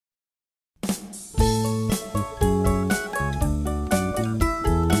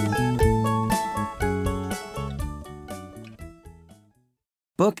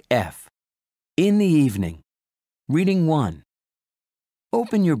Book F. In the Evening. Reading 1.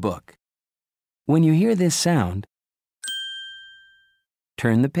 Open your book. When you hear this sound,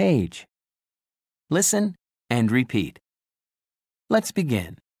 turn the page. Listen and repeat. Let's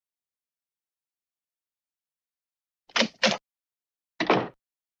begin.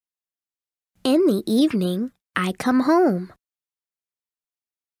 In the evening, I come home.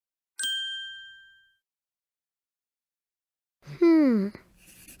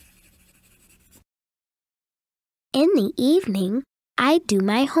 In the evening, I do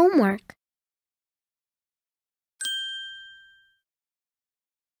my homework.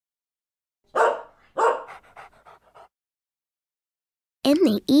 In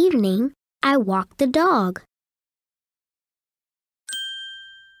the evening, I walk the dog.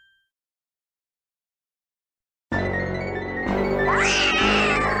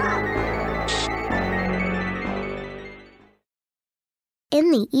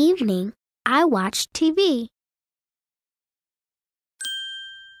 In the evening, I watch TV.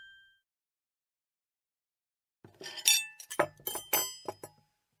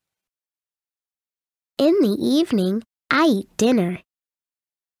 In the evening, I eat dinner.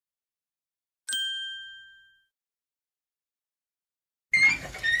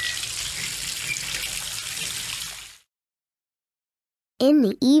 In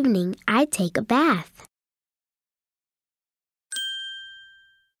the evening, I take a bath.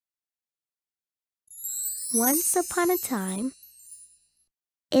 Once upon a time,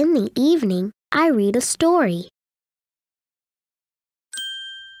 in the evening, I read a story.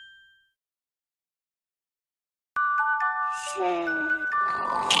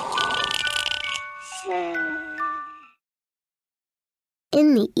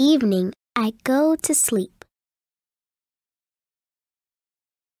 In the evening, I go to sleep.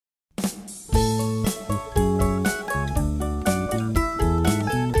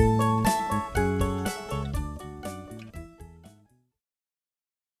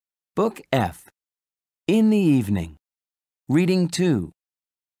 Book F. In the Evening. Reading 2.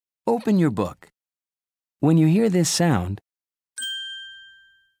 Open your book. When you hear this sound,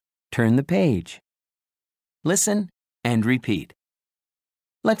 turn the page. Listen and repeat.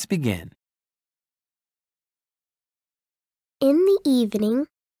 Let's begin. In the evening,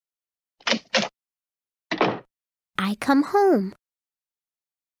 I come home.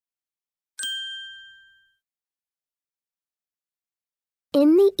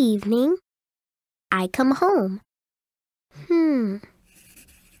 In the evening, I come home.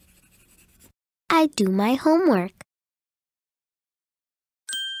 I do my homework.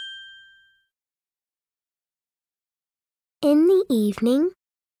 In the evening,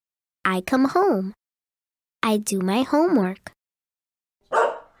 I come home. I do my homework.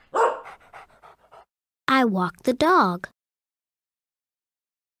 I walk the dog.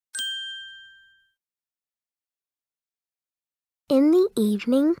 In the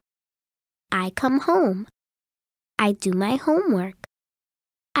evening, I come home. I do my homework.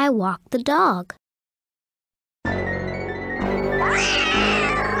 I walk the dog.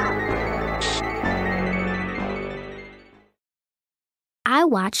 I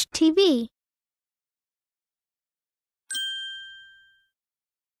watch TV.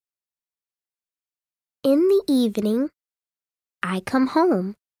 In the evening, I come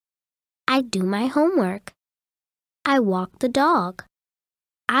home. I do my homework. I walk the dog.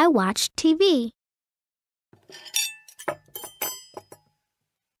 I watch TV.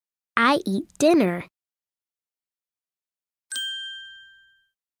 I eat dinner.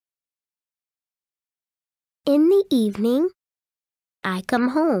 In the evening, I come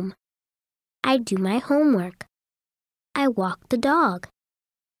home. I do my homework. I walk the dog.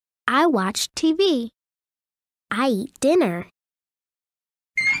 I watch TV. I eat dinner.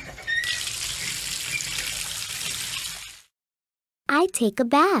 I take a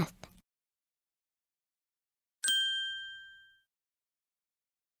bath.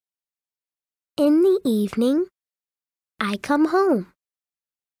 In the evening, I come home.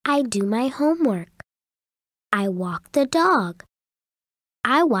 I do my homework. I walk the dog.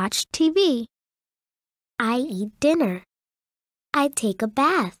 I watch TV. I eat dinner. I take a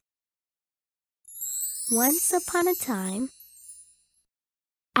bath. Once upon a time,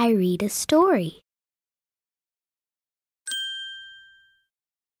 I read a story.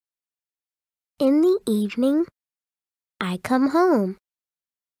 In the evening, I come home.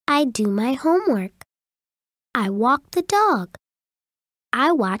 I do my homework. I walk the dog.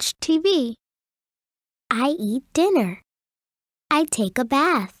 I watch TV. I eat dinner. I take a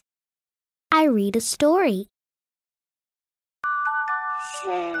bath. I read a story.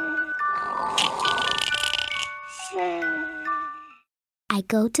 I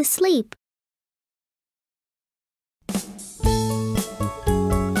go to sleep.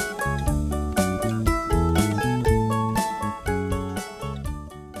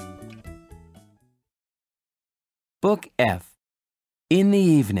 Book F. In the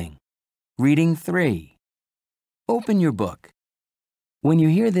Evening. Reading 3. Open your book. When you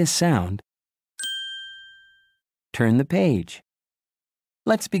hear this sound, turn the page.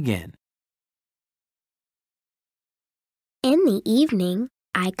 Let's begin. In the evening,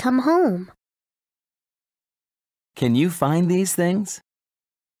 I come home. Can you find these things?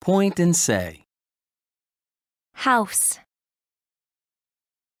 Point and say. House.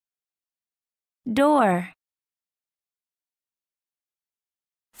 Door.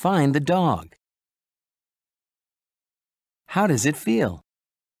 Find the dog. How does it feel?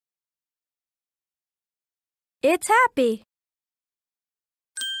 It's happy.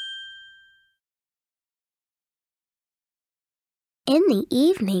 In the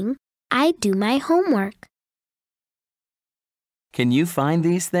evening, I do my homework. Can you find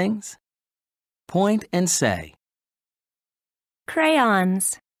these things? Point and say.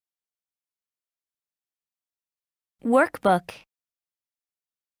 Crayons. Workbook.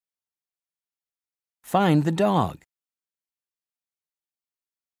 Find the dog.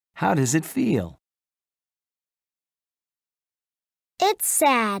 How does it feel? It's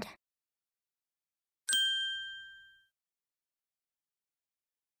sad.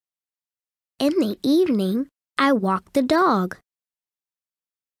 In the evening, I walk the dog.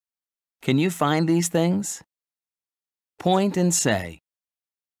 Can you find these things? Point and say.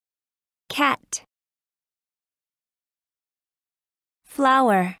 Cat.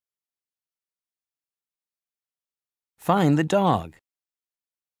 Flower. Find the dog.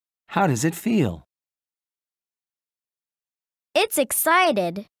 How does it feel? It's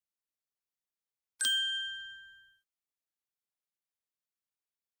excited.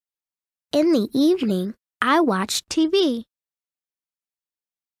 In the evening, I watch TV.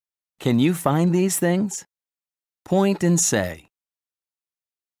 Can you find these things? Point and say.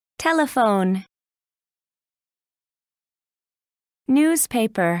 Telephone.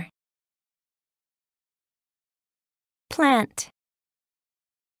 Newspaper. Plant.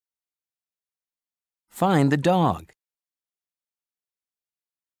 Find the dog.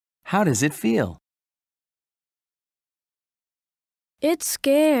 How does it feel? It's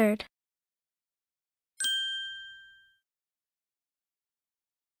scared.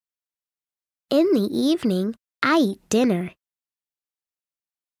 In the evening, I eat dinner.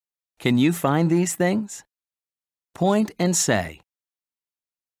 Can you find these things? Point and say.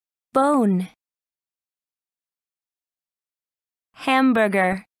 Bone.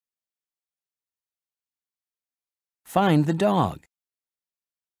 Hamburger. Find the dog.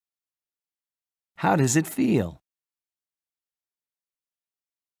 How does it feel?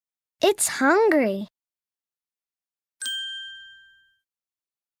 It's hungry.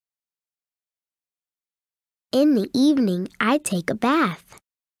 In the evening, I take a bath.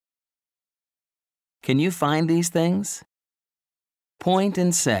 Can you find these things? Point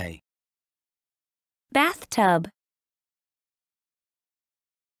and say. Bathtub.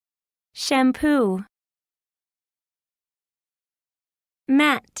 Shampoo.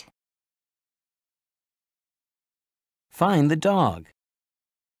 Mat. Find the dog.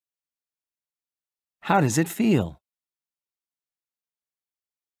 How does it feel?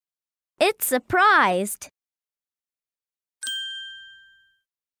 It's surprised.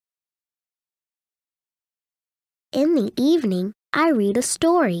 In the evening, I read a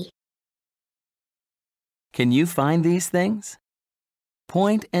story. Can you find these things?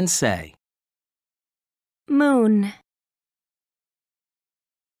 Point and say. Moon.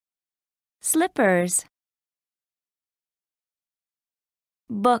 Slippers.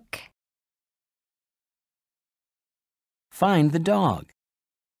 Book. Find the dog.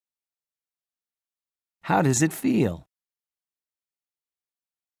 How does it feel?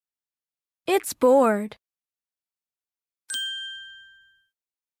 It's bored.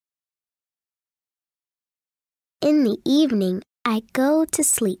 In the evening, I go to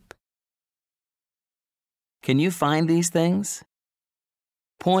sleep. Can you find these things?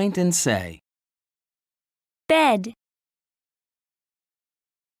 Point and say. Bed.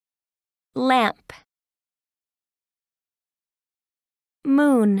 Lamp.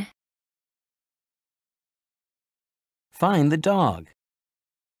 Moon. Find the dog.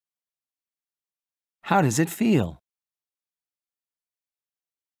 How does it feel?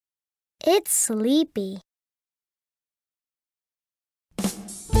 It's sleepy.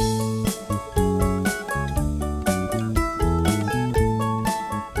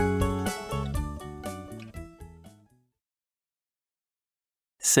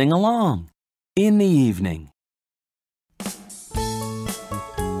 sing along. In the evening.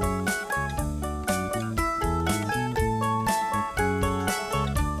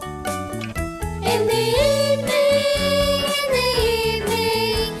 In the evening, in the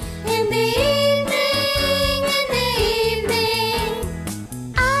evening, in the evening, in the evening,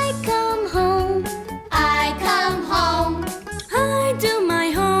 I come home, I come home, I do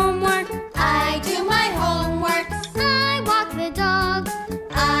my homework. I do my homework, I walk the dog,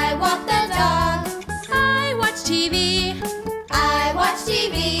 I walk the dog, I watch TV. I watch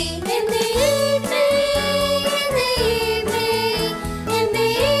TV. In the evening, in the evening, in the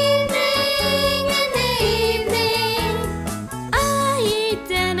evening, in the evening, I eat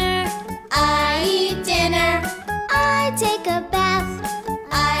dinner. I eat dinner. I take a bath.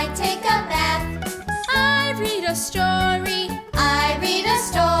 I take a bath. I read a story. I read a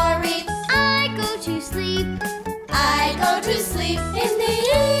story. I go to sleep. I go to sleep. In the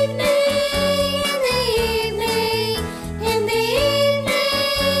evening, in the evening, in the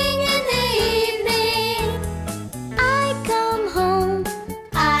evening, in the evening, I come home.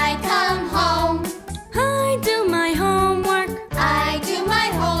 I come home. I do my homework. I do my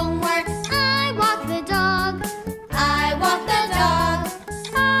homework. I walk the dog. I walk the dog.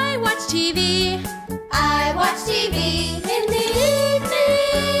 I watch TV. I watch TV. In the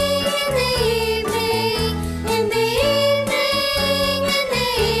evening, in the evening, in the evening, in the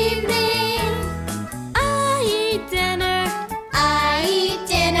evening, I eat dinner. I eat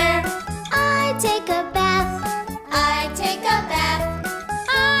dinner. I take a bath. I take a bath.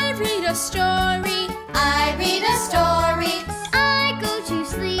 I read a story.